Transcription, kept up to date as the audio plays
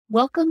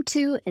Welcome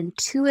to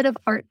Intuitive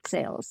Art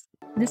Sales.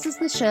 This is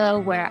the show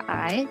where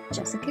I,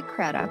 Jessica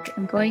Craddock,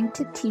 am going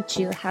to teach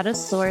you how to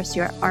source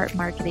your art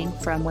marketing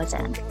from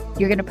within.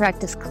 You're going to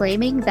practice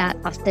claiming that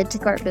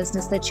authentic art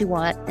business that you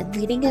want and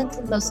leading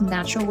into the most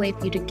natural way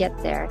for you to get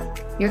there.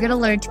 You're going to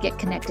learn to get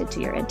connected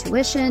to your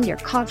intuition, your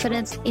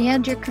confidence,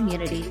 and your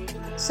community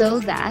so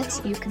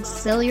that you can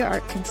sell your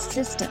art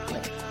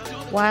consistently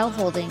while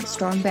holding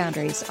strong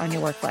boundaries on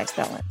your work-life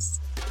balance.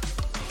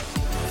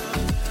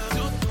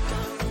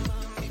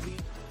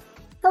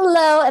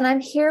 Hello, and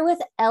I'm here with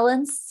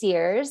Ellen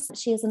Sears.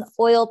 She is an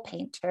oil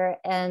painter,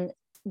 and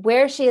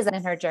where she is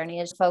in her journey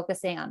is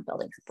focusing on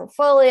building her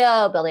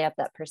portfolio, building up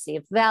that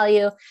perceived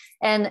value.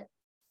 And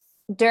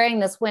during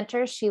this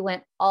winter, she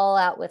went all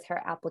out with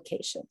her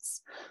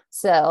applications.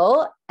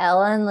 So,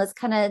 Ellen, let's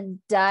kind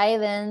of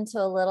dive into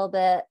a little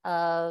bit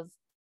of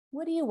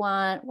what do you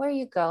want? Where are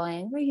you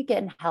going? Where are you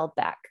getting held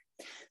back?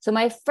 So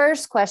my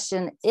first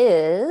question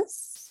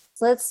is,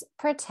 let's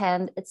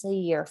pretend it's a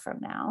year from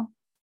now.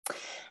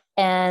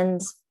 And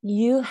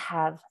you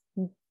have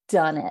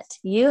done it.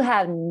 You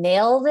have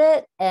nailed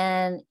it.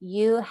 And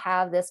you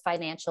have this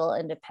financial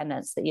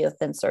independence that you have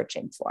been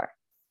searching for.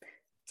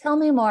 Tell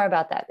me more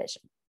about that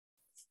vision.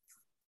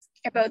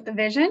 About the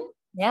vision?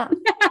 Yeah.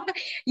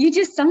 You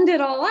just summed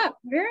it all up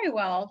very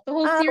well. The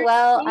whole series.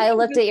 Well, I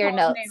looked at your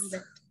notes.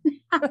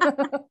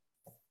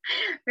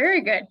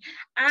 Very good.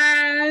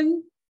 I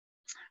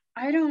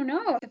don't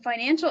know. The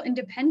financial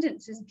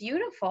independence is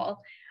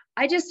beautiful.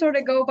 I just sort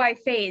of go by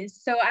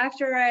phase. So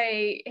after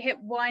I hit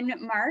one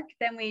mark,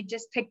 then we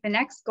just pick the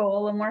next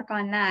goal and work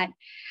on that.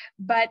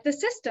 But the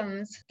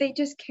systems, they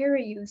just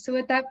carry you. So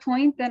at that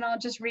point, then I'll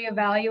just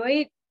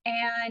reevaluate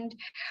and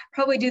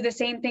probably do the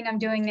same thing I'm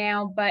doing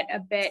now, but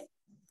a bit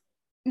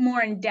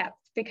more in depth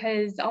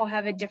because I'll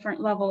have a different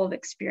level of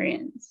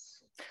experience.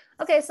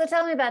 Okay, so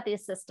tell me about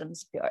these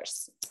systems of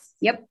yours.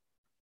 Yep.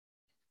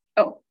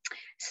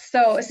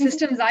 So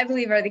systems, I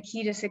believe, are the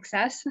key to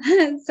success.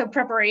 So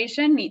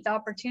preparation meets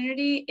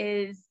opportunity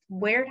is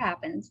where it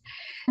happens.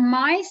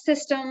 My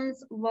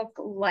systems look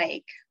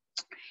like,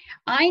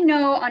 I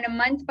know on a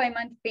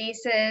month-by-month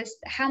basis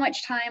how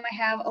much time I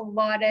have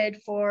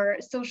allotted for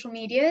social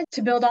media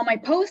to build all my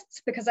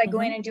posts because I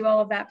go in and do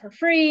all of that for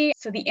free.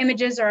 So the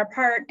images are a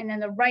part, and then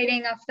the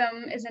writing of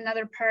them is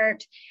another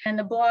part. And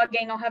the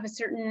blogging, I'll have a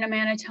certain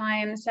amount of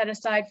time set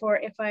aside for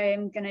if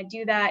I'm going to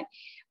do that.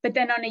 But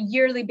then on a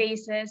yearly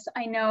basis,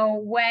 I know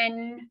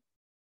when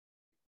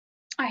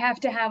I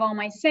have to have all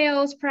my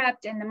sales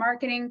prepped and the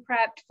marketing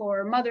prepped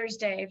for Mother's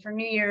Day, for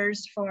New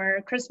Year's,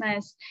 for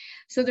Christmas.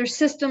 So there's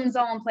systems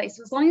all in place.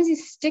 So as long as you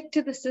stick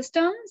to the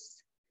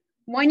systems,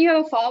 when you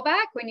have a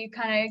fallback, when you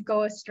kind of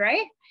go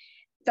astray,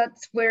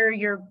 that's where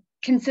your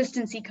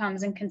consistency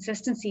comes, and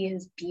consistency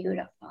is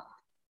beautiful.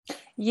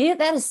 Yeah,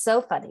 that is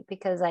so funny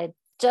because I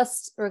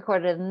just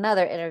recorded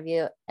another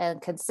interview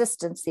and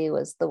consistency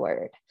was the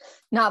word,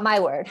 not my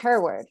word,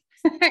 her word.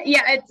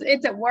 Yeah,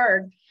 it's a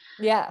word.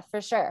 Yeah,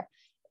 for sure.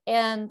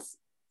 And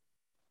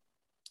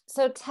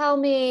so tell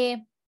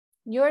me,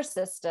 your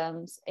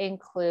systems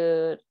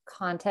include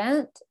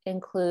content,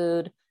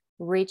 include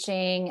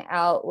reaching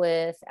out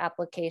with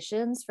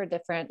applications for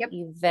different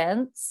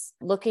events,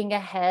 looking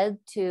ahead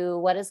to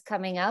what is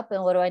coming up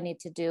and what do I need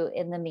to do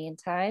in the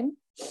meantime.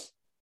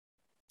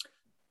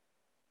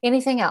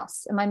 Anything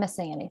else? Am I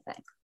missing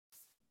anything?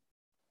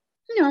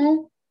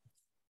 No,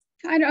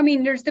 I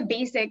mean, there's the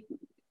basic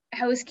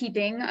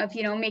housekeeping of,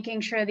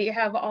 making sure that you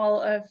have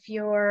all of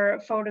your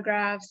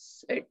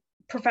photographs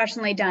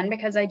professionally done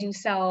because I do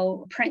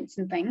sell prints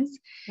and things.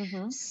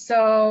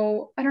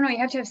 So I don't know, you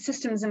have to have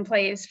systems in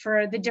place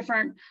for the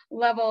different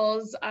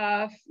levels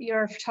of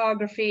your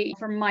photography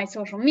for my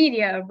social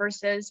media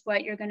versus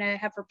what you're going to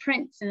have for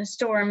prints in a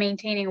store,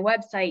 maintaining a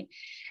website.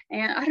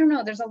 And I don't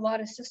know, there's a lot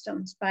of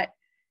systems, but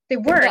they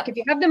work. Yeah. If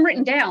you have them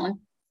written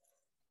down,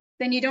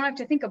 then you don't have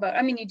to think about it.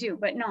 I mean, you do,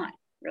 but not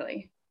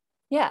really.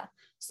 Yeah.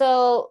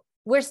 So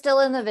we're still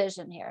in the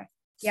vision here.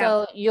 Yeah.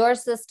 So your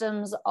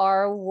systems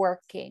are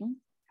working.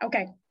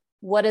 Okay.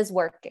 What is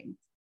working?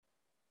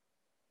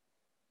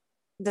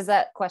 Does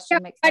that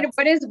question make sense?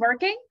 What is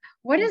working?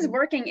 What is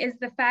working is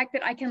the fact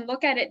that I can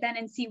look at it then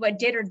and see what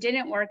did or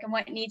didn't work and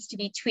what needs to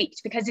be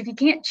tweaked. Because if you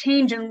can't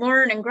change and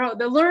learn and grow,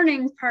 the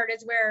learning part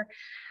is where,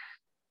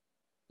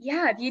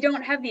 if you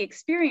don't have the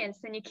experience,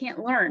 then you can't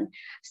learn.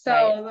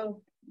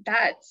 So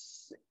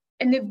that's,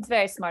 and it's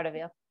very smart of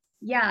you.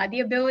 Yeah, the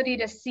ability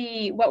to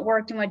see what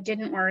worked and what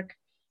didn't work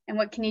and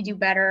what can you do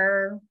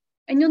better.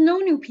 And you'll know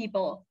new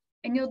people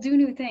and you'll do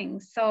new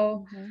things.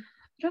 So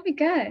it'll be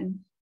good.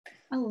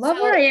 I love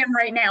where I am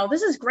right now.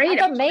 This is great.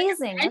 That's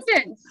amazing.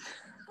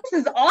 This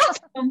is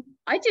awesome.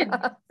 I did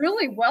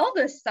really well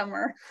this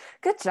summer.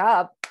 Good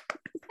job.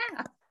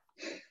 Yeah.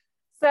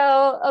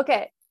 So,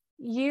 okay.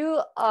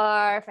 You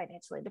are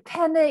financially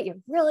independent.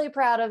 You're really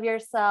proud of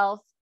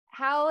yourself.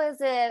 How is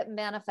it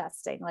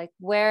manifesting? Like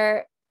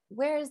where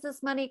is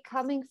this money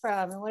coming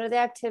from? And what are the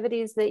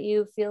activities that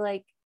you feel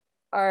like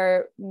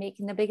are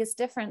making the biggest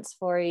difference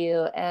for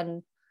you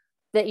and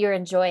that you're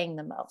enjoying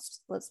the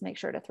most? Let's make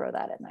sure to throw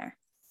that in there.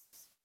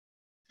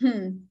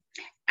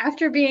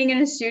 After being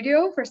in a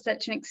studio for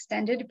such an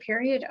extended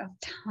period of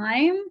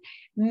time,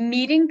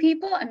 meeting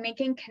people and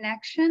making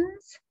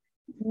connections,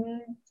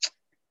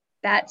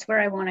 that's where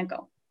I want to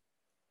go.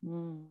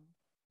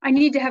 I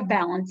need to have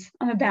balance.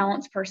 I'm a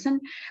balanced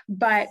person,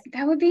 but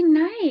that would be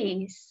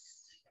nice.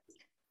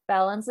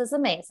 Balance is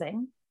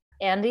amazing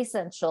and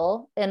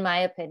essential, in my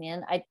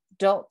opinion. I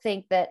don't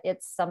think that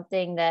it's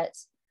something that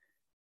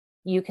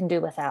you can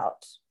do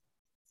without.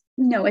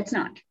 No, it's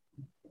not.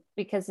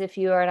 Because if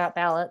you are not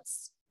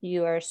balanced,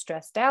 you are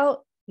stressed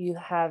out. You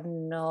have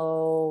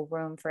no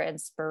room for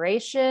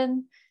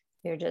inspiration.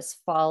 You're just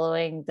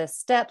following the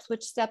steps,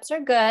 which steps are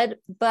good,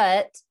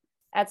 but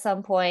at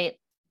some point,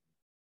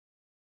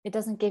 it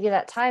doesn't give you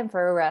that time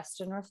for rest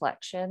and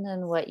reflection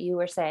and what you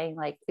were saying,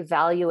 like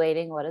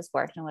evaluating what has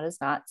worked and what is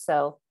not.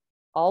 So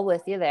all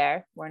with you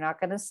there. We're not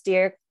going to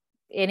steer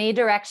any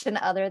direction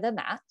other than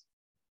that.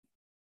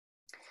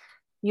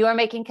 You are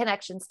making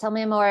connections. Tell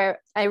me more.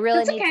 I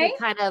really need to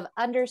kind of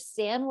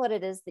understand what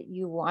it is that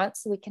you want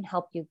so we can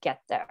help you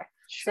get there.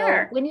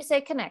 Sure. So when you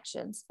say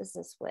connections, is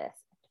this with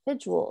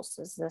individuals?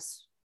 Is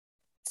this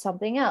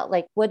something else?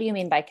 Like, what do you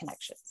mean by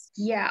connections?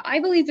 Yeah,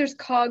 I believe there's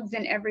cogs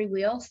in every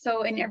wheel.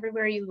 So in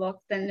everywhere you look,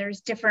 then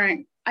there's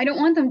different, I don't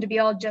want them to be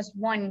all just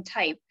one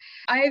type.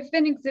 I've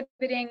been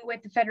exhibiting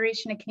with the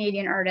Federation of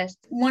Canadian Artists.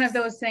 One of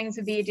those things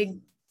would be to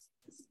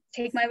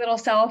take my little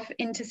self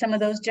into some of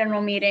those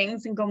general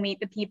meetings and go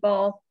meet the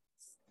people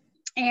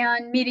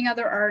and meeting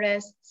other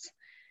artists,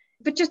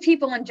 but just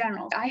people in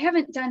general. I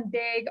haven't done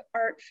big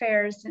art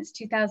fairs since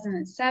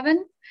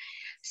 2007.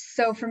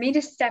 So for me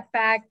to step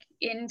back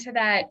into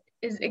that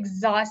is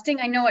exhausting.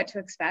 I know what to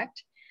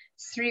expect.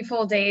 It's 3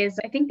 full days.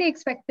 I think they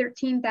expect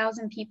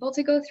 13,000 people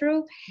to go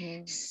through.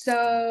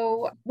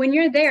 So when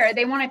you're there,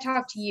 they want to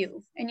talk to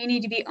you and you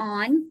need to be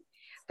on,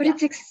 but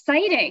it's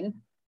exciting.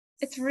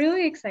 It's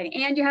really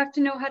exciting. And you have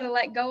to know how to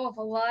let go of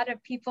a lot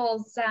of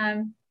people's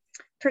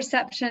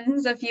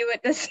perceptions of you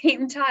at the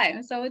same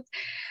time. So it's,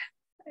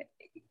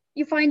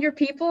 you find your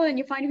people and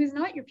you find who's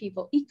not your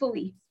people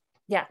equally.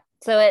 Yeah.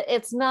 So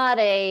it's not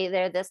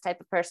they're this type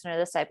of person or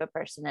this type of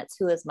person. It's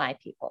who is my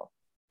people.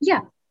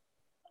 Yeah.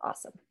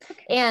 Awesome.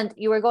 Okay. And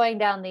you were going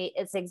down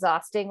it's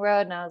exhausting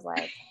road. And I was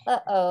like,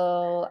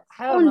 I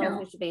don't know if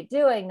we should be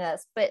doing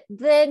this. But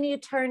then you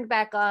turned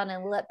back on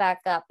and lit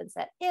back up and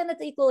said, and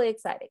it's equally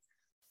exciting.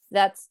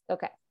 That's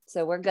okay.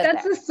 So we're good.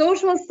 That's the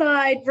social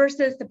side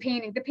versus the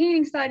painting. The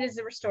painting side is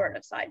the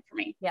restorative side for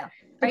me. Yeah.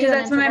 Because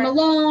that's when I'm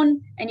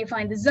alone and you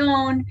find the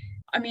zone.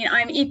 I mean,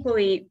 I'm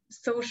equally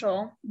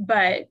social,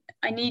 but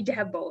I need to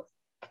have both.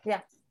 Yeah.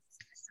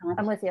 So.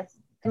 I'm with you.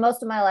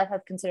 Most of my life,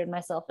 I've considered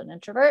myself an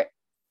introvert.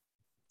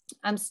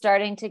 I'm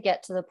starting to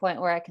get to the point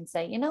where I can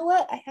say, you know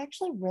what? I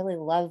actually really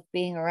love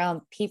being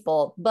around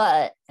people,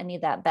 but I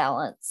need that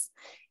balance.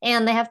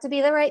 And they have to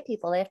be the right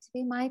people. They have to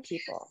be my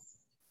people.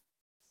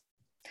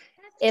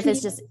 If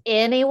it's just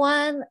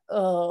anyone,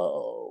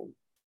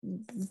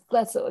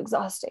 that's so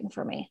exhausting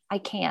for me.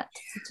 I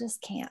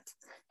just can't.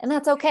 And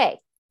that's okay.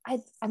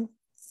 I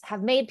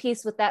have made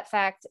peace with that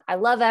fact. I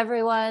love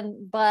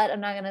everyone, but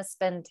I'm not going to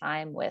spend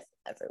time with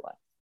everyone.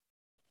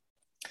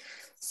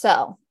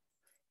 So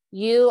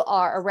you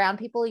are around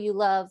people you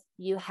love.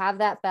 You have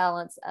that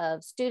balance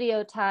of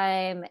studio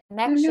time,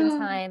 connection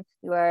time.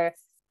 You are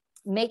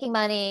making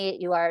money.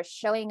 You are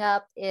showing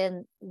up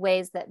in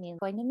ways that mean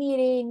going to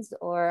meetings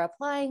or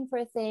applying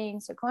for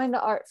things or going to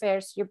art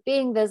fairs. You're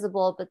being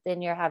visible, but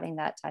then you're having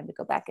that time to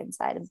go back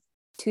inside and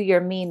to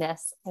your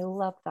me-ness. I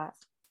love that.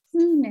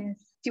 Me-ness.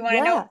 Do you want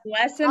to know what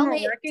lesson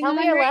we're working on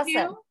right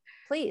now?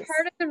 Please.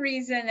 Part of the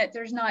reason that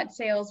there's not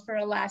sales for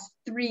the last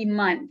 3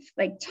 month,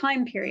 like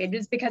time period,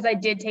 is because I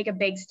did take a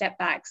big step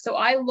back. So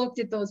I looked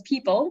at those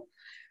people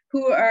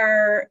who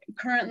are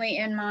currently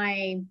in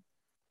my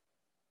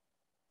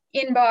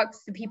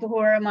inbox, the people who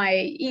are on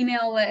my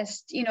email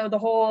list, you know, the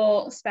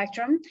whole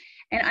spectrum.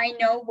 And I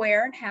know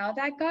where and how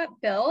that got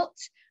built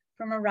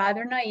from a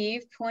rather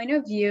naive point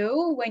of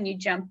view when you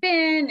jump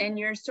in and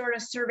you're sort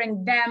of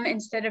serving them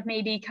instead of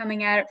maybe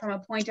coming at it from a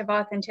point of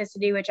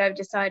authenticity, which I've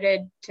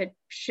decided to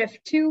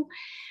shift to,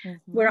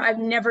 where I've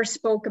never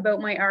spoke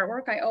about my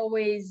artwork. I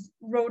always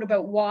wrote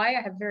about why.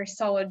 I have very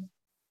solid,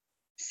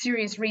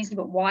 serious reason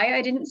about why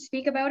I didn't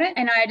speak about it.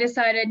 And I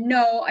decided,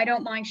 no, I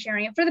don't mind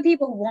sharing it for the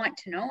people who want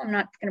to know. I'm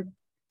not going to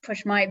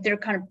push they're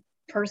kind of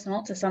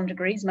personal to some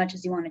degree, as much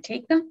as you want to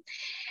take them.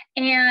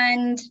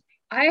 And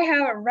I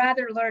have a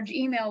rather large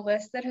email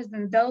list that has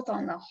been built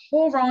on the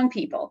whole wrong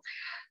people.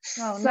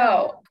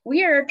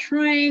 We are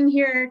trying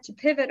here to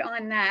pivot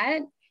on that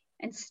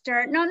and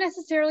start, not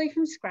necessarily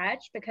from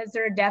scratch, because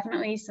there are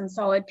definitely some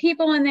solid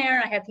people in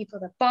there. I have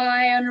people that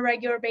buy on a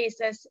regular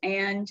basis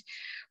and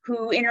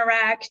who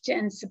interact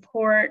and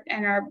support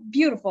and are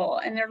beautiful,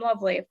 and they're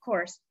lovely, of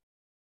course.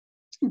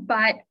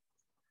 But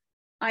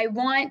I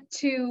want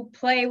to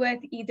play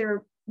with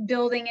either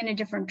building in a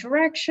different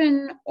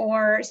direction,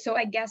 or so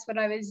I guess what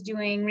I was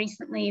doing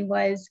recently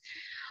was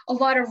a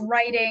lot of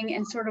writing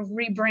and sort of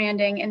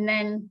rebranding, and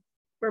then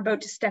we're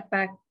about to step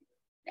back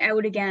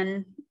out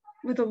again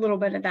with a little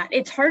bit of that.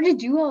 It's hard to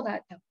do all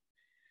that though.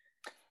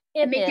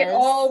 and make it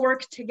all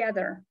work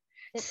together.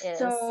 It is.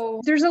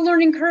 So there's a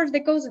learning curve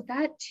that goes with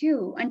that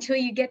too, until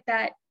you get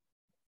that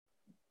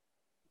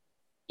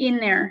in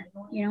there,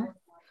 you know?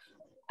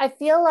 I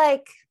feel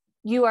like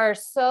you are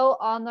so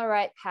on the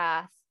right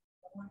path.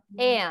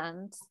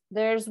 And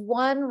there's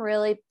one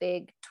really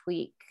big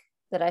tweak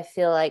that I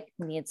feel like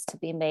needs to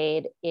be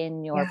made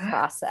in your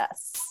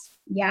process.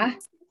 Yeah.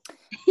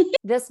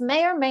 This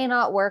may or may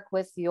not work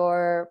with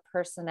your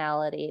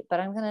personality, but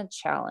I'm going to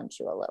challenge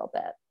you a little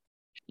bit.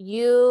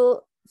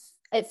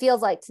 It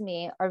feels like to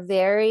me, are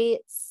very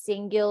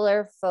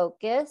singular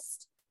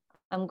focused.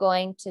 I'm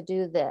going to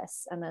do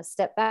this. I'm going to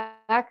step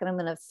back and I'm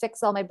going to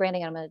fix all my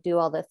branding. And I'm going to do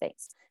all the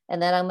things.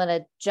 And then I'm going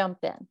to jump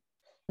in.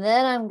 And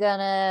then I'm going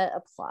to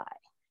apply.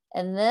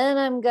 And then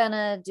I'm going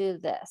to do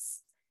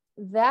this.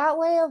 That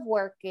way of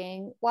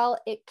working, while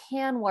it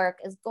can work,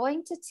 is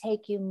going to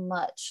take you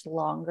much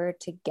longer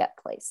to get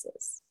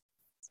places.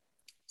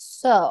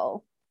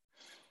 So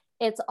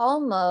it's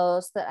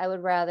almost that I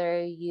would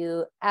rather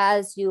you,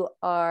 as you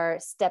are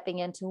stepping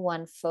into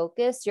one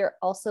focus, you're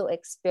also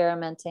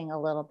experimenting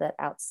a little bit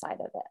outside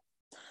of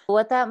it.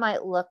 What that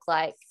might look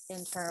like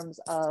in terms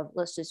of,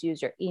 let's just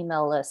use your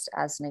email list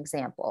as an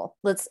example.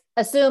 Let's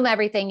assume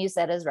everything you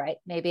said is right.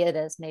 Maybe it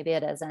is, maybe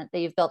it isn't. That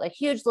you've built a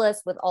huge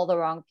list with all the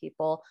wrong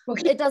people.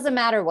 Okay. It doesn't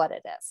matter what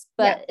it is,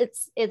 but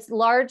it's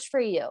large for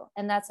you.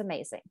 And that's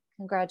amazing.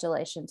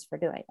 Congratulations for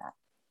doing that.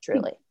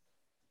 Truly.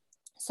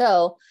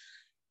 So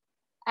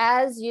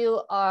as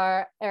you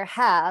are or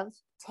have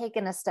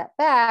taken a step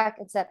back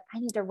and said, I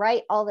need to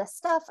write all this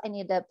stuff. I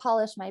need to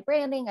polish my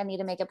branding. I need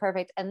to make it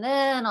perfect. And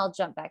then I'll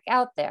jump back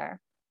out there.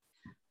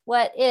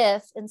 What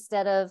if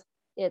instead of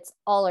it's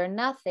all or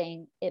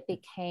nothing, it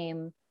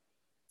became,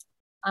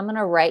 I'm going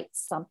to write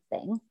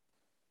something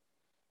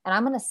and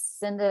I'm going to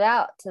send it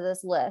out to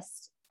this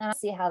list and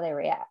see how they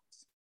react.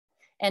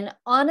 And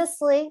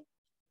honestly,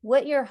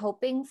 what you're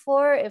hoping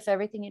for, if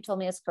everything you told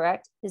me is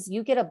correct, is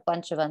you get a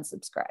bunch of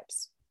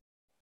unsubscribes.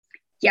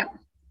 Yeah.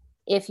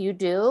 If you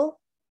do,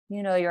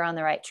 you know you're on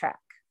the right track.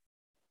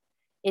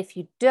 If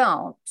you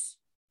don't,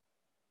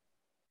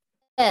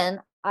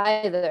 then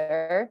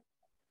either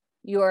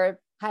your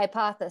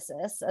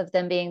hypothesis of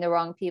them being the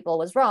wrong people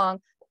was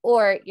wrong,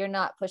 or you're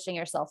not pushing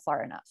yourself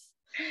far enough.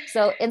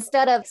 So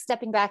instead of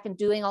stepping back and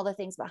doing all the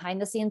things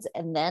behind the scenes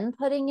and then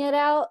putting it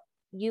out,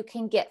 you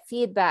can get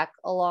feedback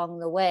along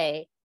the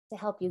way to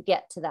help you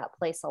get to that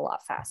place a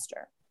lot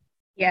faster.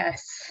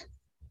 Yes.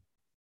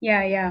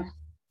 Yeah.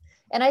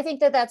 And I think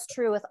that that's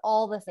true with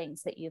all the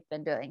things that you've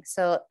been doing.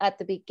 So at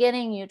the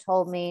beginning, you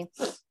told me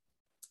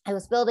I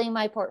was building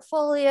my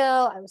portfolio.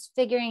 I was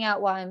figuring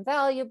out why I'm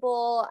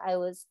valuable. I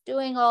was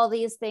doing all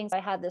these things. I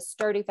had this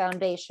sturdy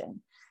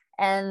foundation.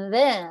 And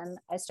then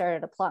I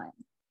started applying.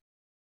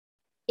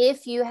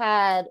 If you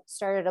had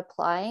started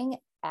applying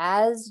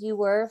as you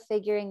were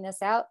figuring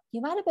this out,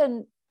 you might have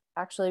been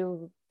actually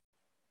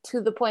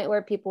to the point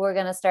where people were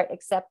going to start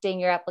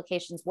accepting your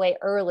applications way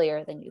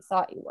earlier than you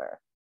thought you were.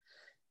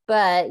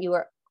 But you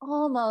were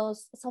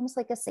it's almost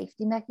like a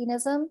safety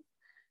mechanism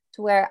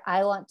to where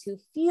I want to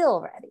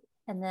feel ready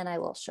and then I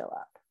will show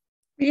up.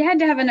 You had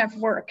to have enough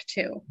work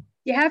too.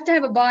 You have to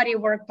have a body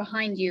of work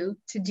behind you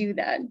to do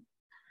that.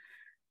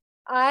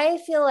 I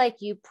feel like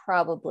you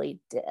probably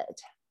did.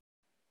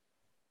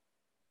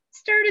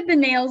 Started the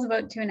nails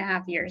about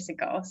 2.5 years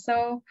ago.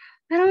 So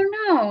I don't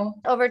know.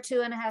 Over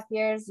 2.5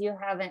 years, you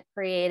haven't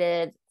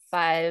created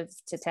 5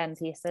 to 10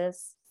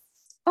 pieces?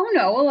 Oh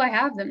no, well, I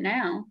have them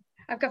now.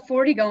 I've got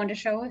 40 going to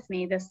show with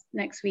me this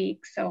next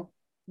week. So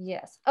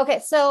yes.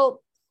 Okay. So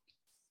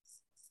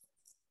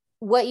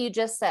what you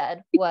just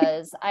said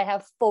was I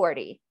have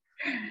 40.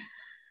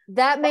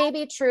 That may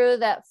be true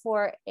that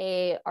for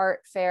a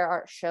art fair,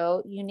 art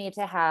show, you need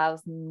to have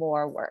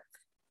more work.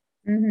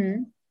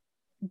 Mm-hmm.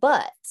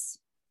 But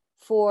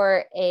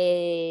for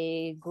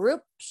a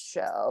group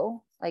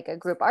show, like a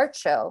group art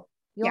show,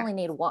 you only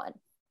need one.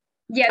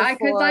 Yeah,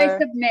 because I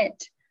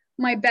submit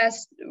my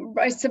best.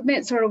 I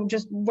submit sort of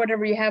just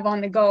whatever you have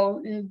on the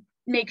go, and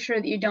make sure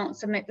that you don't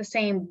submit the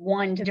same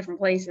one to different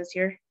places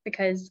here,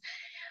 because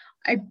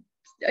I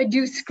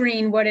do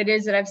screen what it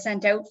is that I've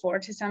sent out for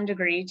to some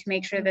degree to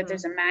make sure that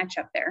there's a match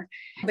up there,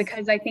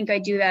 because I think I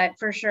do that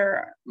for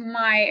sure.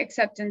 My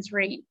acceptance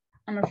rate,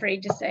 I'm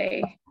afraid to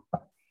say,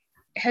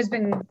 has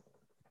been,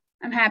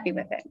 I'm happy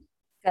with it.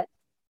 Good.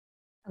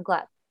 I'm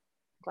glad.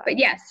 But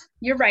yes,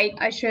 you're right.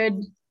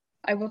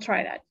 I will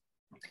try that.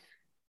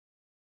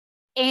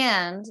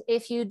 And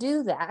if you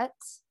do that,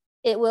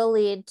 it will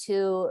lead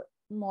to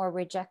more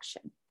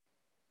rejection.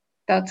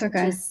 That's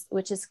okay.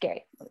 Which is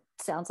scary. It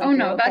sounds like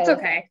no, that's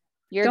okay.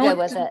 You're good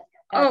with it.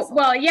 Excellent. Oh,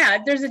 well, yeah,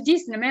 there's a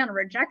decent amount of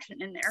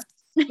rejection in there.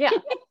 Yeah,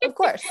 of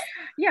course.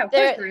 Yeah, of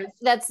course there is.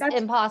 That's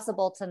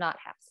impossible to not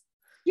have.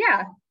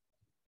 Yeah.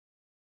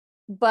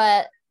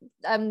 But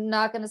I'm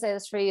not going to say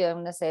this for you. I'm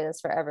going to say this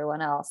for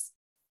everyone else.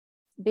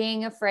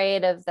 Being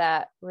afraid of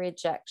that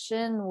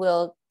rejection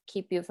will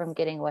keep you from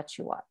getting what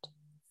you want.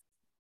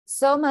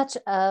 So much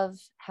of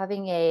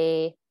having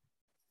a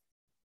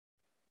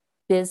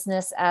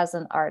business as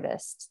an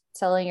artist,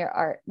 selling your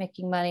art,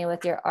 making money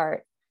with your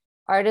art,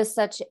 art is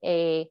such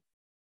a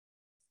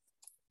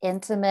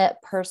intimate,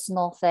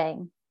 personal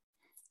thing.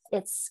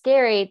 It's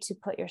scary to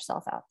put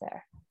yourself out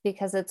there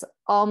because it's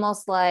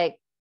almost like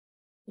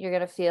you're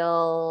going to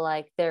feel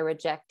like they're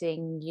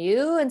rejecting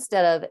you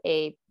instead of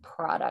a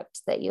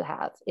product that you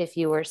have. If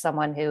you were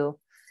someone who,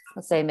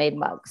 let's say, made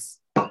mugs.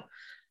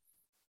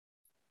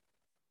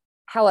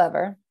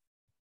 However,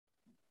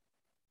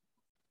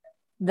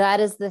 that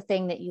is the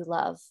thing that you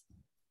love.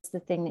 It's the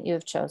thing that you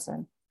have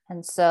chosen.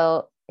 And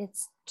so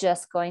it's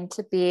just going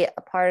to be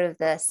a part of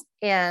this,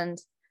 and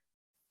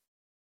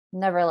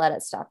never let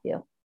it stop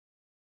you,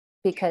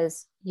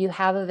 because you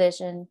have a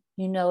vision,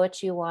 you know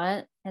what you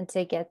want. And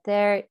to get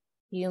there,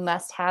 you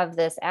must have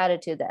this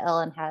attitude that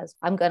Ellen has.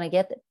 I'm going to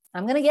get it.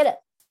 I'm going to get it.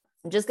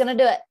 I'm just going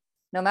to do it.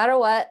 No matter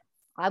what,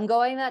 I'm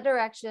going that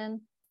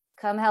direction.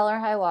 Come hell or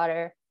high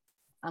water,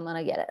 I'm going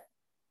to get it.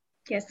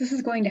 Yes, this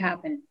is going to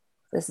happen.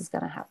 This is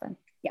going to happen.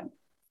 Yeah.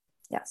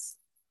 Yes.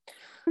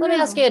 Let me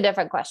ask you a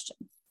different question.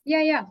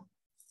 Yeah.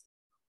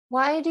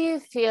 Why do you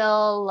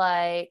feel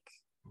like,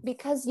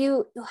 because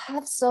you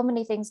have so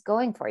many things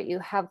going for you, you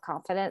have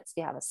confidence,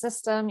 you have a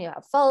system, you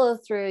have follow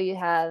through, you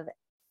have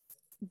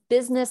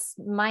business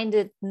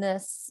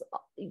mindedness,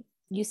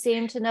 you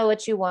seem to know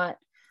what you want.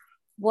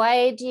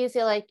 Why do you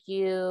feel like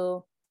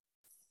you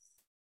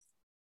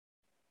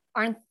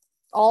aren't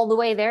all the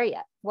way there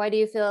yet? Why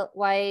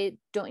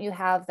don't you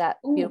have that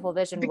beautiful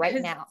vision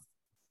right now?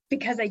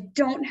 Because I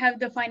don't have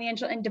the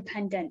financial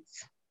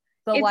independence.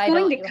 But it's why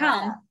going don't to you come,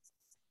 have that?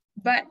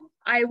 But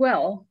I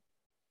will.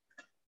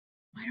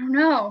 I don't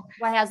know.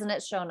 Why hasn't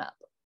it shown up?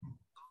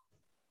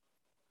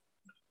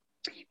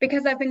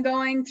 Because I've been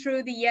going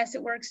through the yes,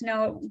 it works,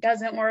 no, it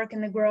doesn't work,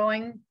 and the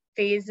growing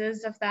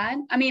phases of that.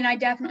 I mean, I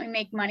definitely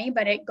make money,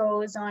 but it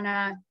goes on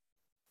a,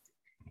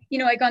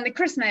 like on the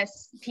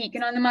Christmas peak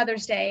and on the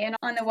Mother's Day and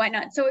on the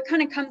whatnot. So it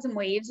kind of comes in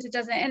waves. It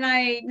doesn't, and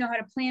I know how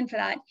to plan for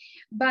that.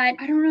 But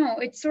I don't know.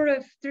 It's sort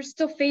of, there's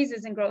still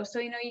phases in growth. So,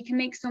 you can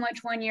make so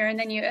much one year and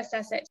then you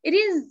assess it.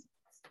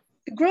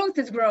 The growth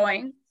is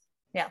growing.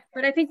 Yeah.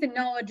 But I think the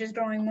knowledge is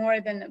growing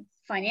more than the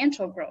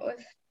financial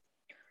growth.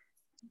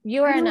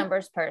 You are a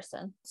numbers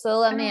person. So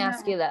let me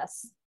ask you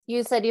this.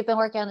 You said you've been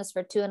working on this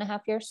for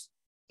 2.5 years?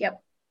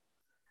 Yep.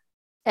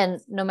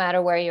 And no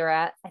matter where you're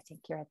at, I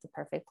think you're at the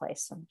perfect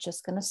place. So I'm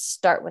just going to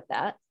start with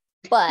that.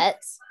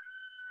 But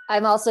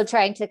I'm also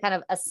trying to kind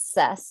of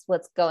assess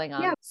what's going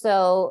on. Yeah.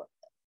 So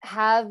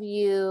have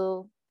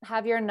your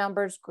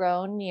numbers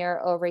grown year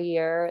over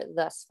year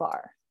thus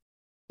far?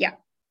 Yeah.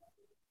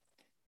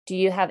 Do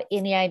you have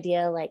any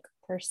idea, like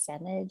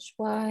percentage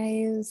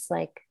wise,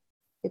 like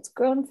it's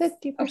grown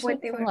 50%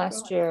 from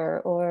last year?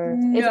 Or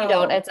no. If you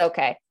don't, it's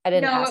okay. I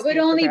didn't ask. No, it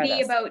would only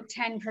be about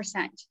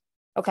 10%.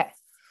 Okay.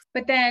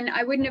 But then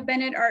I wouldn't have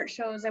been at art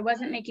shows. I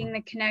wasn't making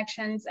the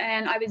connections,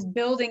 and I was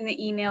building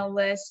the email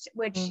list,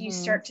 which you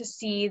start to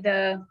see you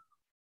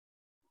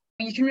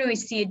can really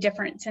see a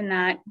difference in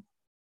that.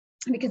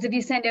 Because if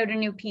you send out a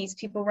new piece,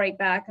 people write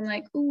back and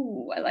like,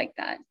 ooh, I like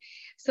that.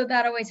 So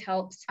that always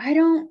helps. I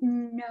don't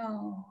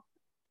know.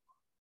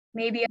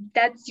 Maybe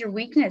that's your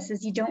weakness,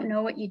 is you don't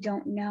know what you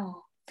don't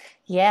know.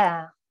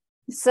 Yeah.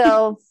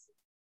 So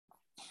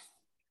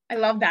I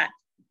love that.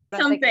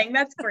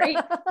 That's great.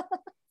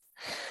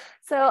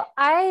 So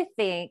I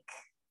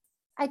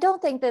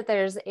don't think that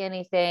there's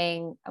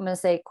anything, I'm going to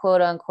say,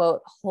 quote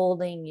unquote,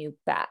 holding you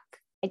back.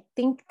 I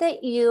think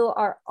that you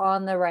are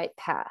on the right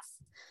path.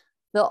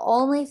 The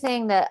only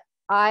thing that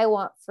I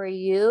want for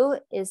you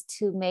is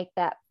to make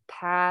that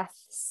path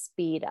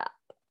speed up.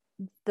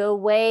 The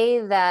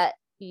way that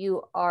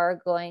you are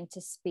going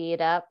to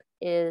speed up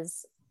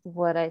is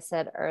what I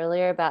said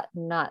earlier about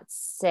not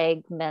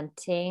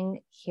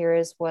segmenting. Here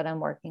is what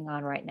I'm working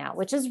on right now,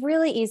 which is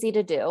really easy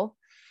to do.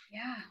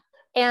 Yeah.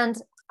 And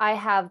I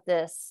have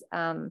this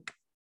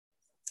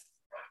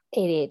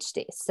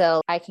ADHD,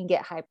 so I can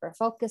get hyper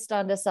focused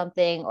onto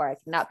something, or I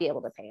cannot be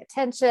able to pay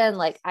attention.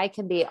 Like I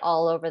can be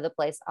all over the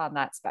place on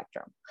that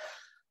spectrum.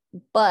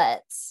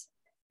 But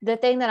the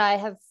thing that I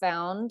have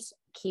found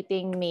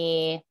keeping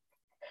me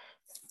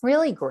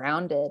really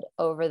grounded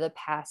over the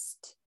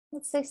past,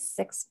 let's say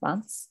 6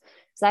 months,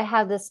 is I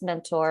have this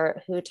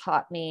mentor who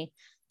taught me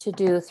to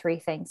do 3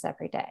 things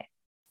every day.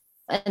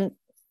 And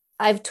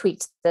I've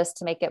tweaked this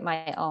to make it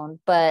my own,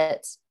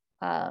 but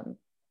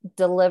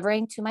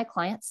delivering to my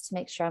clients to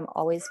make sure I'm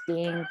always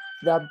being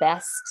the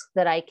best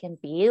that I can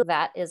be.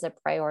 That is a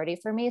priority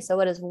for me. So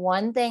what is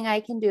one thing I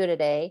can do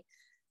today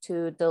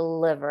to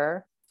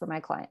deliver for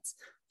my clients?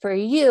 For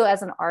you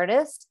as an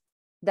artist,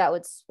 that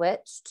would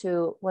switch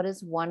to what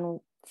is one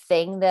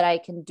thing that I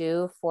can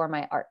do for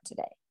my art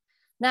today.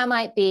 That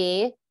might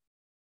be,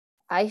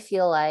 I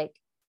feel like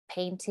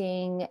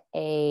painting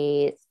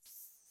a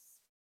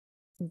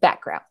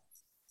background,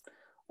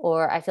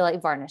 or I feel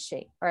like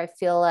varnishing, or I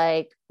feel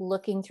like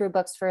looking through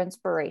books for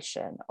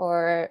inspiration,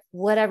 or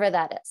whatever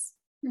that is.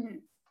 Mm-hmm.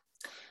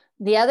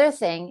 The other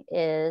thing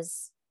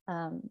is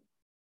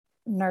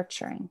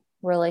nurturing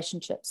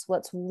relationships.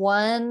 What's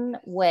one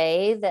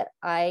way that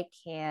I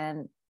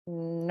can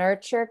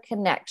nurture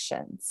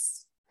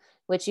connections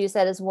which you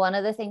said is one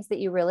of the things that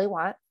you really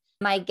want.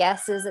 My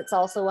guess is it's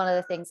also one of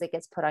the things that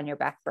gets put on your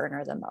back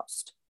burner the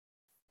most.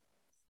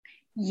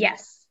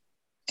 Yes.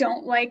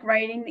 Don't like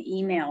writing the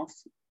emails.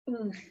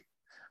 Oof.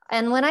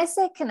 And when I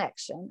say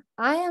connection,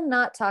 I am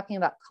not talking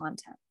about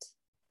content.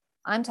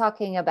 I'm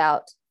talking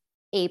about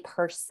a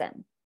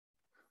person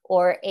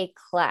or a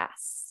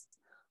class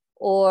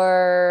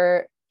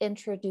or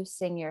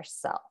introducing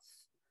yourself.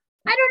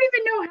 I don't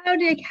even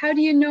know how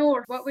do you know,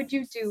 or what would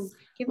you do?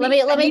 Let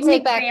me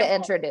take back the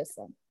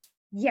introducing.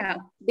 Yeah.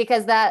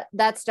 Because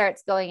that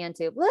starts going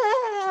into,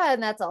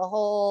 and that's a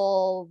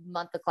whole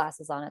month of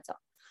classes on its own.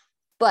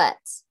 But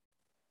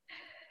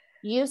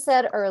you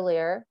said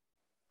earlier,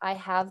 I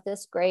have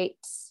this great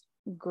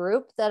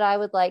group that I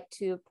would like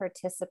to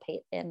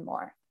participate in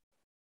more.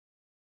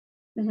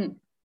 Mm-hmm.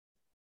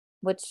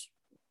 Which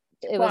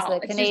it was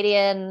the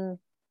Canadian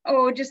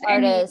just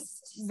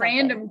artist. Any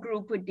random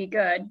group would be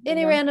good.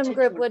 Any random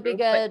group would be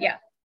good. Yeah.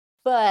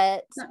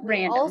 But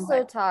we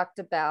also talked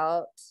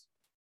about,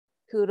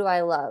 who do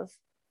I love?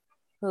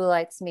 Who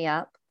lights me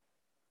up?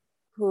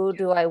 Who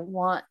do I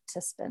want to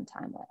spend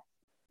time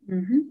with?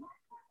 Mm-hmm.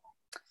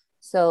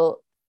 So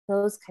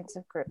those kinds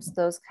of groups,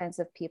 those kinds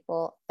of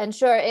people. And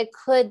sure, it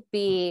could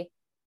be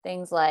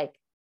things like,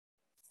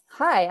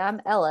 hi, I'm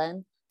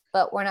Ellen,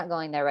 but we're not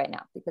going there right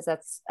now because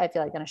that's, I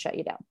feel like, going to shut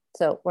you down.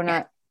 So we're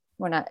not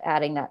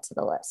adding that to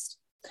the list.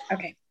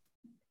 Okay.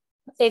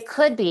 It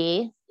could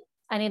be,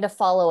 I need to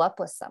follow up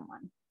with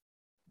someone.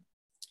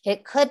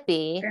 It could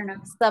be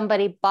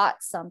somebody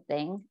bought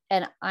something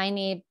and I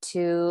need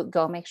to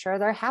go make sure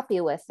they're happy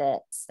with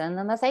it. Send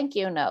them a thank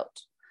you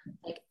note.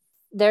 Like,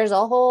 there's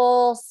a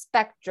whole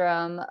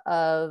spectrum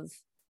of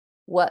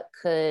what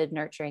could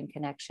nurturing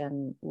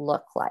connection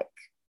look like.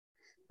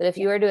 But if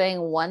you are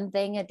doing one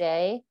thing a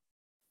day,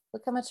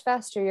 look how much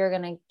faster you're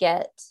going to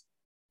get.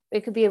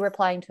 It could be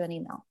replying to an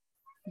email.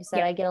 You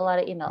said, I get a lot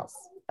of emails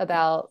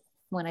about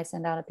when I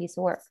send out a piece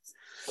of work.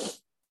 So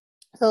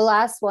the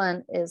last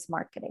one is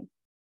marketing.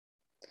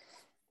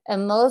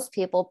 And most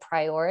people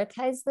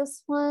prioritize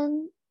this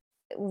one.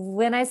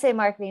 When I say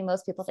marketing,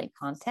 most people think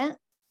content,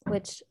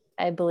 which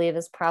I believe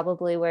is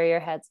probably where your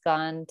head's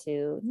gone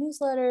to,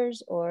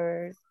 newsletters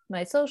or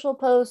my social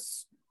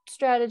posts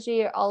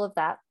strategy or all of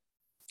that.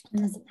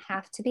 It doesn't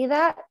have to be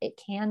that. It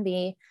can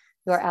be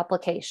your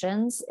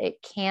applications.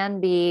 It can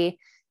be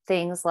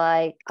things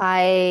like,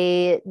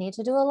 I need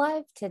to do a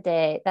live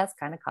today. That's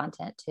kind of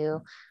content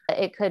too.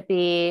 It could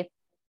be,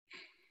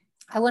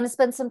 I want to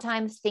spend some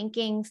time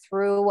thinking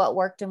through what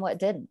worked and what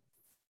didn't.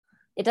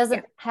 It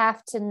doesn't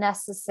have to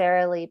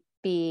necessarily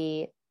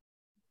be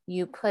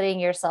you putting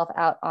yourself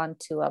out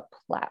onto a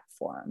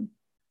platform.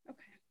 Okay.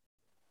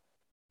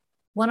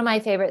 One of my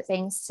favorite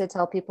things to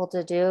tell people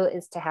to do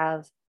is to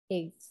have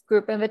a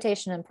group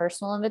invitation and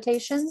personal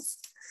invitations.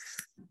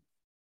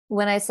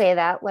 When I say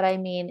that, what I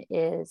mean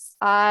is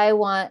I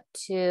want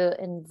to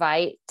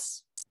invite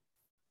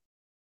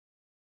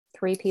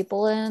 3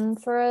 people in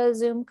for a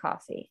Zoom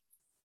coffee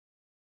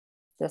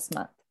this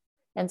month.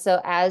 And so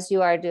as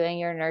you are doing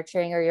your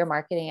nurturing or your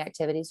marketing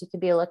activities, you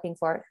could be looking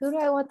for, who do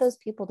I want those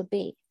people to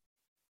be?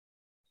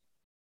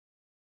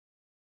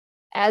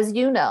 As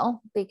you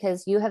know,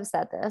 because you have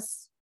said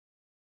this,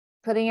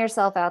 putting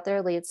yourself out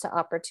there leads to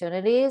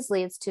opportunities,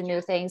 leads to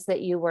new things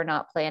that you were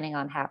not planning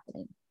on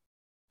happening.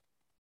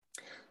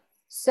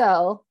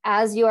 So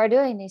as you are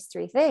doing these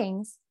 3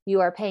 things, you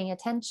are paying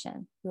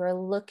attention. You are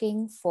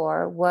looking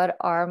for, what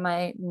are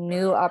my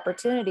new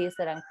opportunities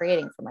that I'm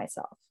creating for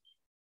myself?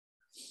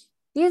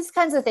 These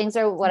kinds of things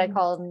are what I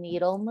call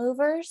needle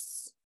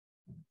movers.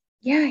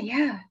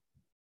 Yeah.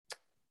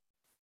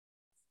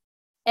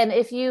 And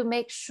if you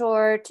make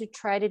sure to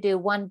try to do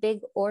one big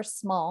or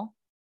small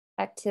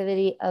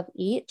activity of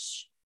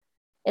each,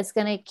 it's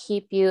going to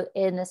keep you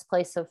in this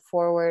place of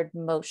forward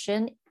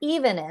motion,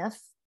 even if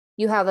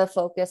you have a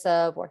focus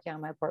of working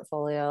on my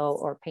portfolio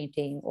or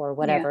painting or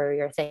whatever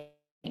your thing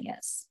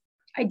is.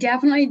 I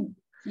definitely,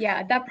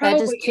 that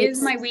probably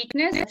is my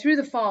weakness. Through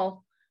the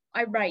fall,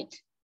 I write.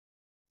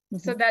 Mm-hmm.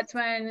 So that's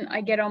when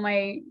I get on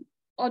I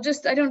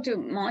don't do a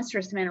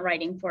monstrous amount of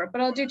writing for it, but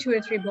I'll do 2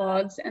 or 3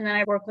 blogs, and then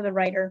I work with a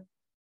writer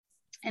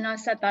and I'll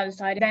set that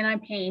aside. Then I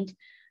paint,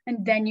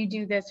 and then you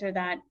do this or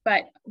that.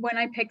 But when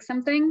I pick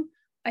something,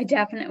 I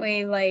definitely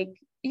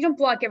you don't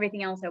block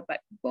everything else out, but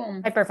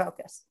boom. Hyper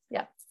focus.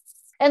 Yeah.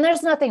 And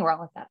there's nothing wrong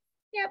with that.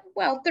 Yeah.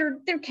 Well,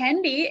 there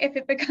can be if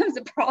it becomes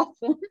a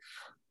problem.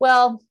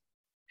 Well,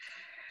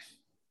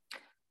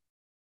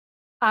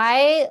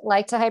 I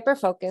like to hyper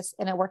focus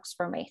and it works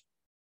for me.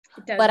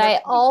 But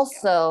I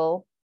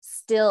also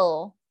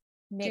still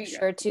make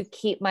sure to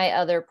keep my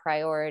other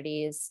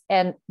priorities,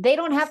 and they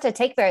don't have to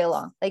take very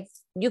long. Like,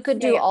 you could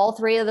do all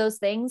 3 of those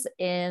things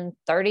in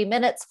 30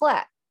 minutes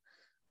flat,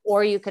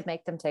 or you could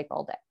make them take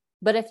all day.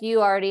 But if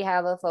you already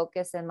have a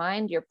focus in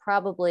mind, you're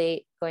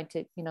probably going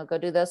to, go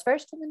do those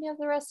first, and then you have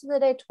the rest of the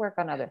day to work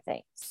on other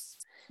things.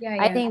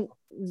 I think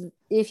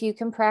if you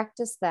can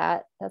practice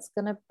that, that's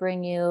going to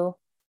bring you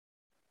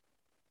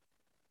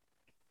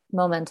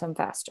momentum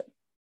faster.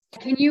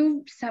 Can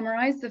you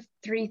summarize the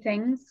 3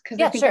 things? Because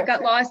Yeah, I think sure. I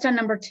got lost on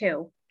number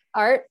 2.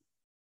 Art,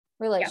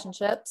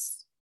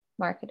 relationships,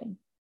 marketing.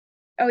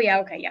 Oh yeah.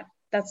 Okay. Yeah.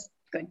 That's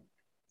good.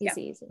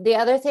 Easy. The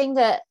other thing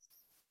that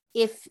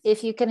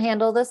if you can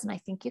handle this, and I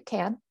think you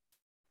can,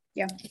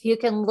 if you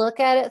can look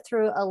at it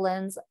through a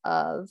lens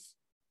of,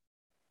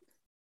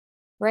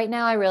 right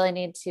now, I really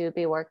need to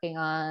be working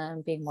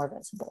on being more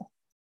visible.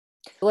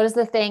 What is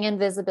the thing in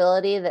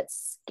visibility that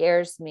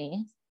scares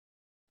me?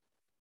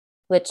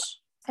 Which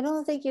I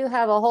don't think you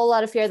have a whole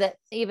lot of fear that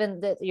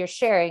you're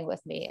sharing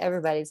with me.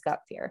 Everybody's got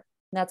fear.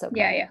 And that's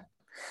okay. Yeah.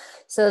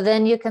 So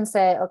then you can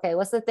say, okay,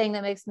 what's the thing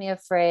that makes me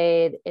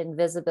afraid in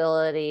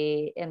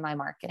visibility in my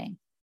marketing?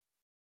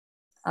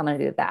 I'm going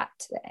to do that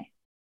today.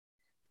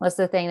 What's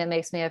the thing that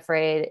makes me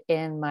afraid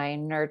in my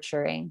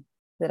nurturing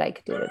that I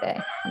could do today?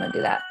 I'm going to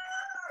do that.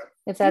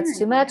 If that's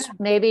too much,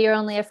 maybe you're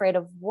only afraid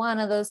of one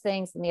of those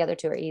things and the other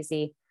 2 are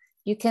easy.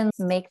 You can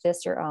make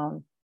this your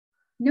own.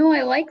 No,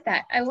 I like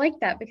that. I like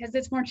that because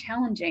it's more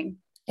challenging.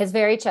 It's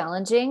very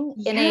challenging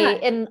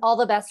in all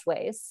the best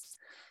ways.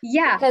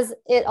 Yeah. Because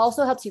it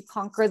also helps you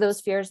conquer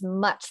those fears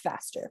much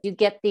faster. You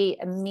get the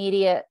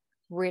immediate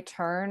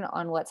return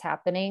on what's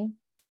happening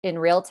in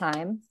real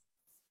time,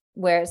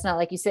 where it's not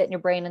like you sit in your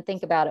brain and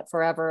think about it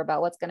forever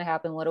about what's going to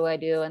happen. What do I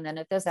do? And then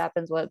if this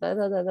happens, what, blah,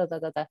 blah, blah, blah,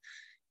 blah, blah.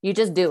 You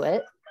just do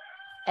it.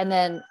 And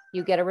then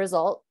you get a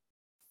result.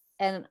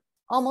 And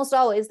almost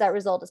always that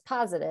result is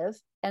positive.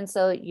 And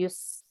so you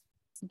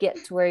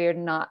get to where you're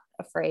not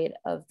afraid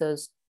of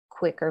those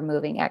quicker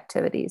moving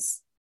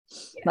activities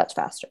much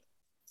faster.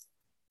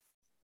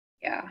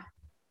 Yeah.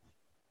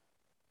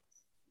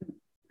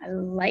 I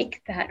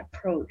like that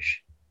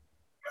approach.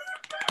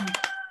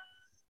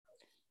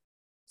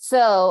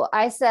 So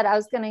I said I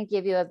was going to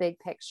give you a big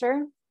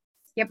picture.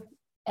 Yep.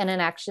 And an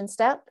action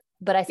step,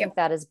 but I think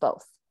that is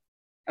both.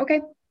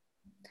 Okay.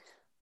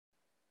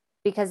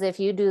 Because if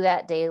you do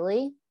that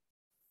daily,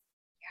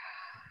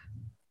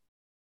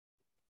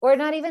 or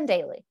not even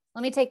daily,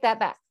 let me take that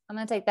back. I'm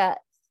going to take that.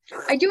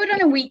 I do it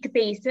on a week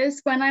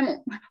basis when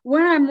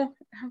I'm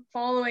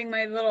following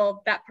my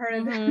little, that part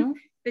of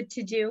the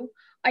to-do.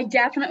 I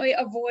definitely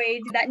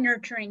avoid that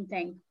nurturing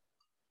thing.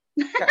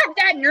 Sure.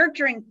 That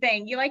nurturing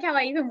thing. You like how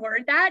I even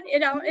word that?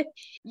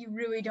 You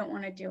really don't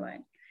want to do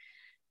it.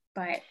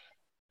 But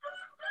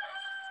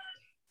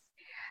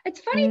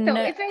it's funny though,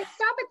 if I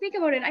stop and think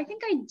about it, I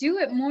think I do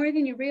it more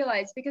than you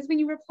realize, because when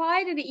you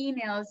reply to the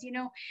emails,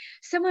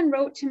 someone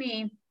wrote to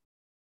me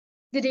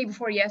the day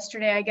before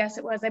yesterday, I guess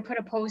it was, I put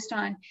a post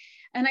on,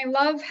 and I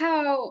love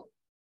how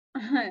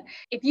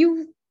if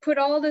you put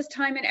all this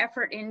time and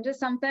effort into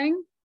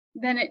something,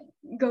 then it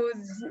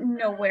goes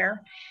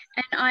nowhere.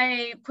 And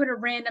I put a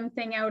random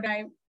thing out.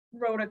 I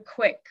wrote a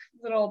quick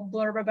little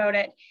blurb about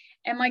it.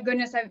 And my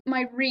goodness,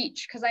 my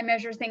reach, because I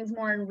measure things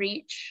more in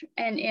reach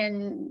and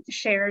in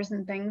shares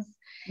and things.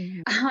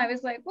 Mm-hmm. I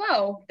was like,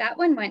 whoa, that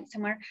one went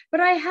somewhere. But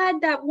I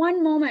had that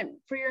one moment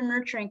for your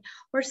nurturing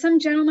where some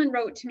gentleman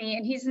wrote to me,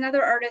 and he's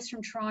another artist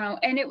from Toronto.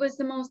 And it was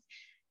the most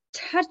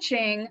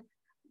touching,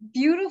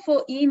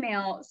 beautiful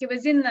email. It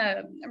was in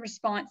the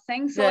response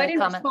thing. So I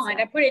didn't respond.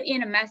 I put it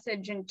in a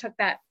message and took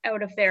that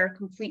out of there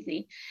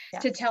completely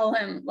to tell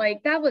him,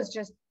 like, that was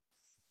just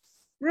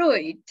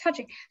really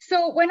touching.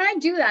 So when I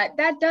do that,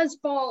 that does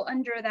fall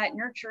under that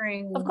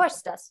nurturing. Of course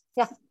it does.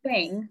 Yeah.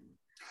 Thing.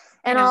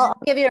 And I'll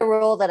give you a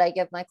rule that I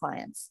give my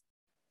clients.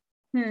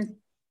 And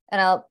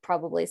I'll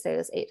probably say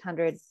this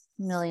 800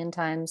 million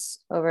times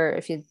over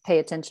if you pay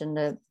attention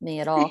to me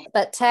at all.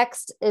 But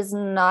text is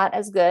not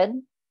as good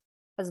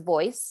as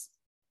voice,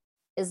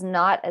 is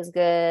not as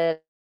good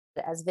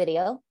as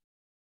video.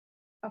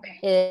 Okay.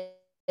 It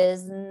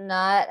is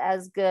not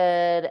as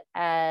good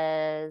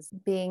as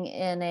being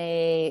in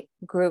a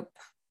group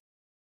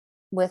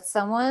with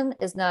someone,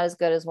 is not as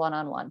good as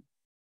one-on-one.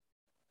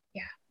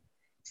 Yeah.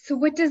 So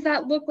what does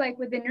that look like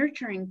with the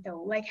nurturing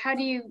though? Like, how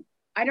do you,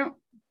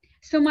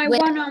 so my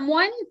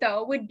one-on-one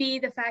though would be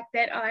the fact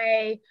that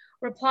I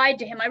replied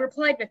to him. I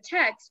replied with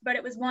text, but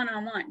it was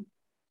one-on-one.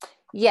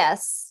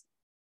 Yes.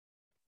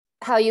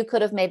 How you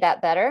could have made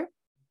that better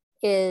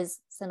is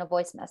send a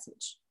voice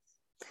message.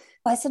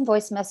 I send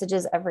voice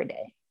messages every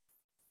day.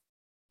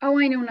 Oh,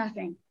 I know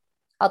nothing.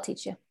 I'll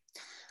teach you.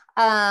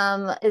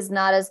 Is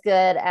not as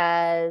good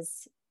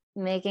as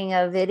making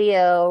a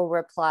video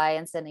reply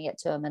and sending it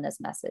to him in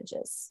his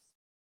messages.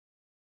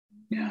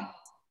 No.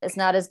 It's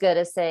not as good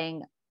as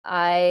saying,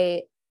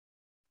 I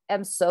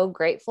am so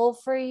grateful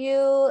for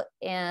you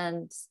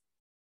and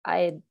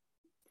I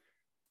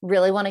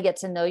really want to get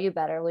to know you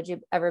better. Would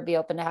you ever be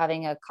open to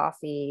having a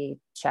coffee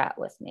chat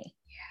with me?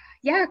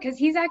 Yeah, because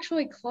he's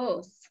actually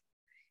close.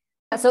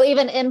 So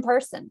even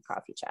in-person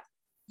coffee chat.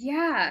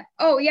 Yeah.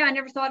 Oh, yeah. I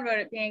never thought about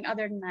it being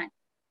other than that.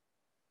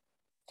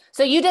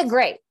 So you did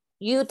great.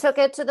 You took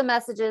it to the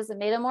messages and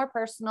made it more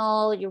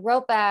personal. You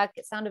wrote back.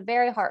 It sounded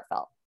very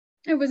heartfelt.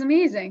 It was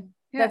amazing.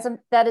 Yeah.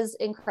 That is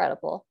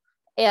incredible.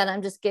 And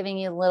I'm just giving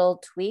you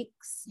little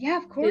tweaks. Yeah,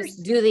 of course.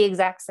 Just do the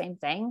exact same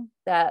thing.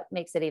 That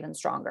makes it even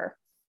stronger.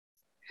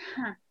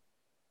 Huh.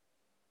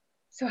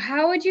 So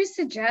how would you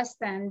suggest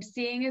then,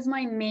 seeing as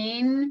my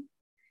main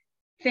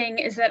thing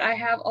is that I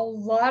have a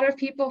lot of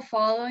people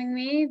following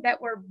me that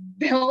were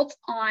built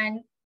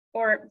on,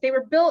 or they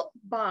were built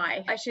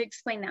by, I should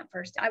explain that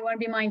first. I want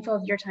to be mindful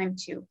of your time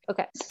too.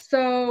 Okay.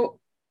 So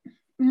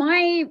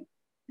my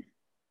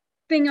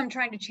thing I'm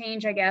trying to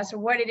change, I guess, or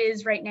what it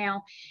is right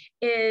now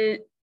is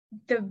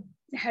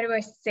how do I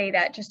say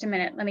that? Just a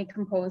minute. Let me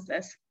compose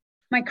this.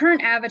 My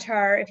current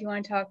avatar, if you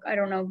want to talk, I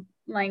don't know,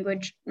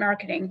 language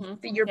marketing,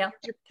 your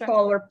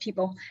follower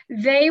people,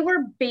 they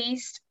were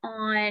based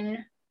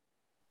on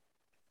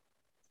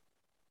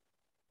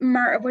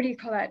what do you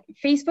call that?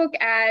 Facebook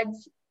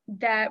ads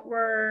that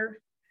were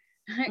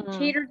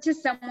catered to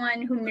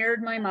someone who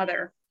mirrored my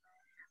mother.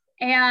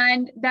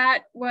 And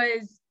that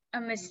was a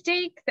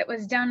mistake that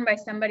was done by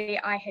somebody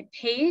I had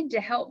paid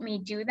to help me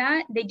do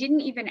that. They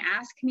didn't even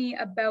ask me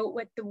about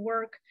what the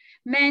work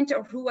meant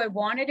or who I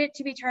wanted it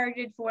to be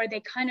targeted for. They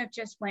kind of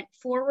just went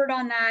forward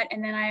on that.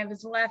 And then I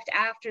was left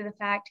after the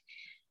fact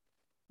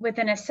with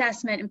an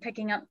assessment and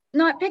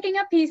not picking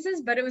up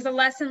pieces, but it was a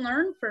lesson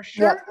learned for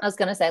sure. Yep, I was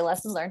going to say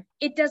lesson learned.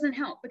 It doesn't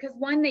help because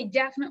one, they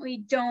definitely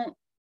don't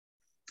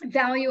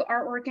value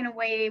artwork in a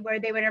way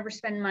where they would ever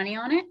spend money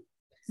on it.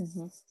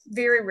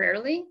 Very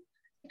rarely.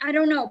 I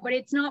don't know, but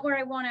it's not where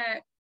I want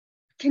to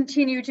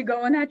continue to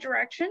go in that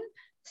direction.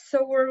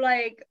 So we're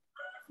like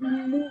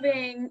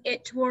moving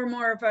it toward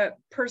more of a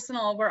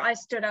personal, where I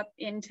stood up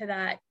into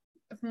that,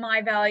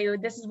 my value,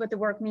 this is what the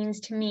work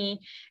means to me,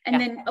 and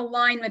then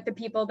align with the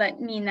people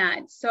that mean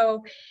that.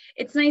 So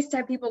it's nice to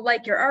have people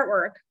like your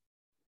artwork,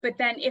 but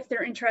then if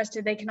they're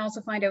interested, they can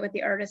also find out what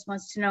the artist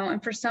wants to know.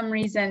 And for some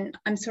reason,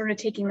 I'm sort of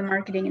taking the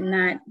marketing in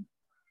that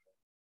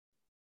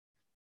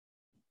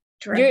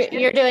direction.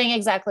 You're doing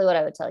exactly what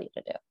I would tell you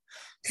to do.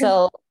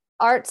 So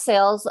art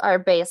sales are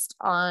based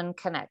on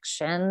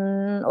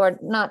connection, or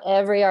not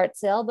every art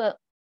sale, but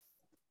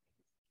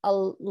a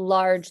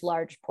large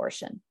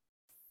portion.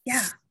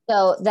 Yeah.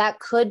 So that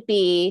could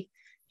be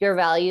your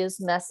values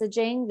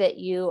messaging, that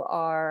you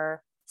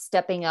are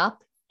stepping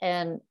up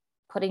and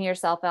putting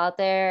yourself out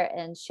there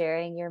and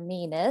sharing your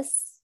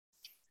meanness.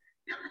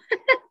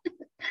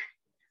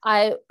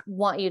 I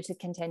want you to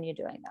continue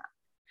doing that.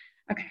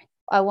 Okay.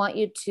 I want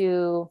you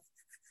to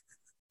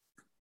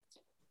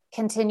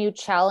continue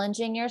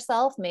challenging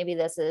yourself. Maybe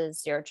this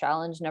is your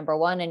challenge number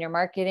one in your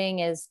marketing,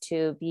 is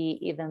to be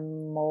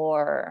even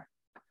more.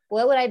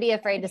 What would I be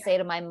afraid to say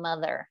to my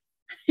mother?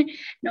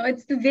 No,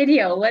 it's the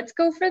video. Let's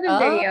go for the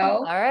video.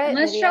 All right. And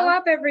let's show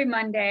up every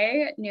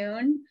Monday at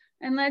noon,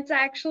 and let's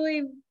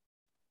actually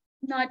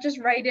not just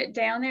write it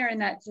down there in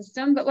that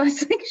system, but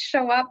let's like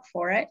show up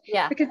for it.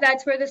 Yeah. Because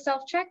that's where the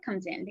self-check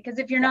comes in. Because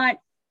if you're not,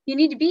 you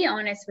need to be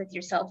honest with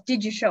yourself.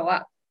 Did you show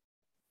up?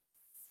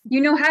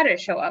 You know how to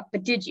show up,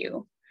 but did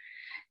you?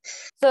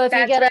 So if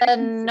you get a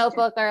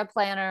notebook or a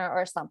planner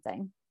or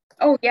something.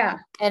 Oh yeah.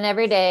 And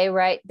every day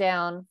write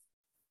down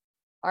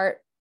art,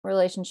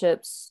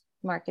 relationships,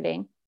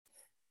 marketing.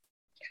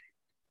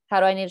 How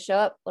do I need to show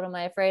up? What am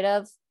I afraid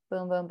of?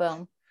 Boom, boom,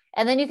 boom.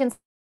 And then you can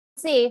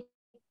see,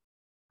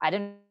 I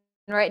didn't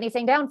write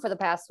anything down for the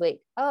past week.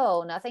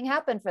 Oh, nothing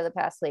happened for the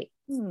past week.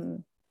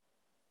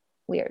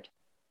 Weird.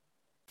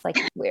 It's like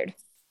weird.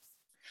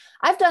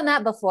 I've done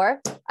that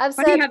before. I've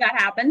said, funny how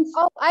that happens.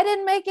 Oh, I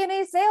didn't make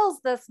any sales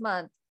this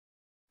month.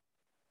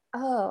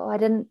 Oh, I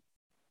didn't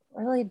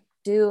really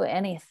do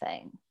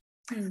anything.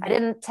 I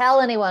didn't tell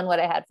anyone what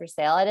I had for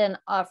sale. I didn't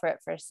offer it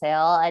for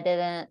sale. I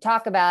didn't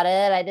talk about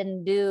it. I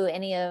didn't do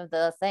any of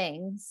the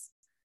things.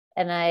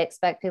 And I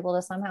expect people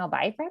to somehow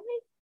buy from me?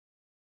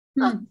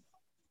 Huh.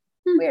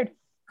 Weird.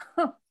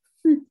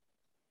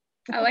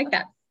 I like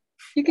that.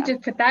 You could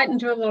just put that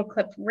into a little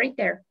clip right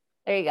there.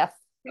 There you go.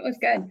 That was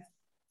good.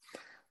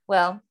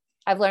 Well,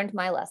 I've learned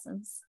my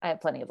lessons. I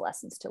have plenty of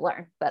lessons to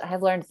learn, but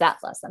I've learned that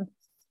lesson.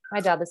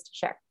 My job is to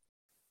share.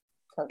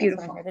 So that's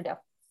what I'm here to do.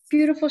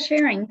 Beautiful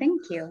sharing.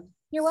 Thank you.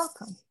 You're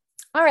welcome.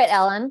 All right,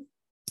 Ellen,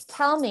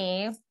 tell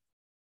me,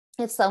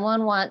 if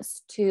someone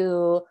wants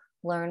to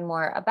learn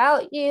more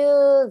about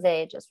you,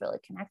 they just really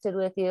connected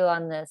with you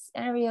on this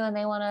interview and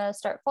they want to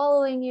start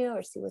following you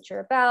or see what you're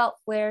about,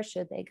 where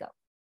should they go?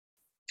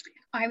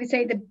 I would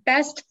say the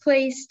best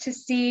place to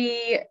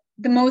see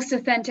the most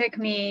authentic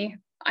me,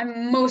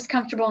 I'm most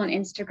comfortable on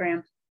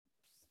Instagram.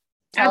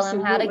 Tell them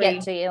how to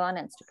get to you on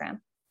Instagram.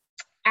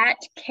 At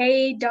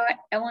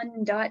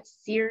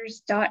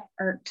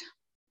k.ellen.sears.art.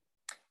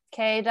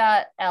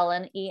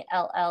 k.ellen,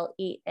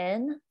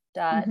 ELLEN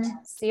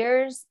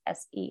 .Sears,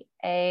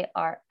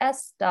 SEARS.ART.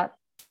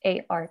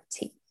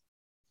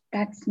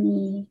 That's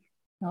me.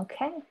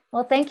 Okay.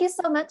 Well, thank you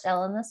so much,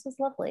 Ellen. This was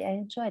lovely. I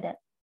enjoyed it.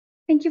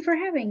 Thank you for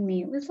having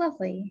me. It was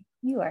lovely.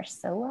 You are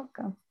so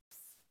welcome.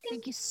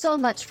 Thank you so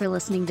much for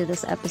listening to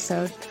this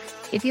episode.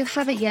 If you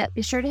haven't yet,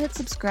 be sure to hit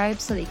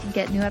subscribe so that you can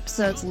get new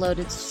episodes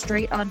loaded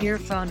straight onto your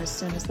phone as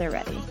soon as they're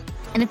ready.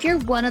 And if you're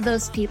one of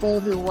those people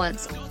who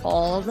wants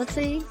all the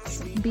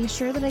things, be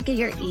sure that I get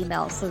your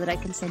email so that I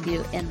can send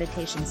you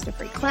invitations to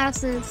free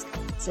classes,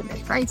 send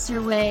advice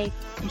your way,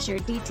 and share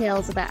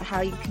details about how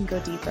you can go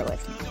deeper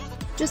with me.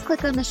 Just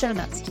click on the show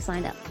notes to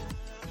sign up.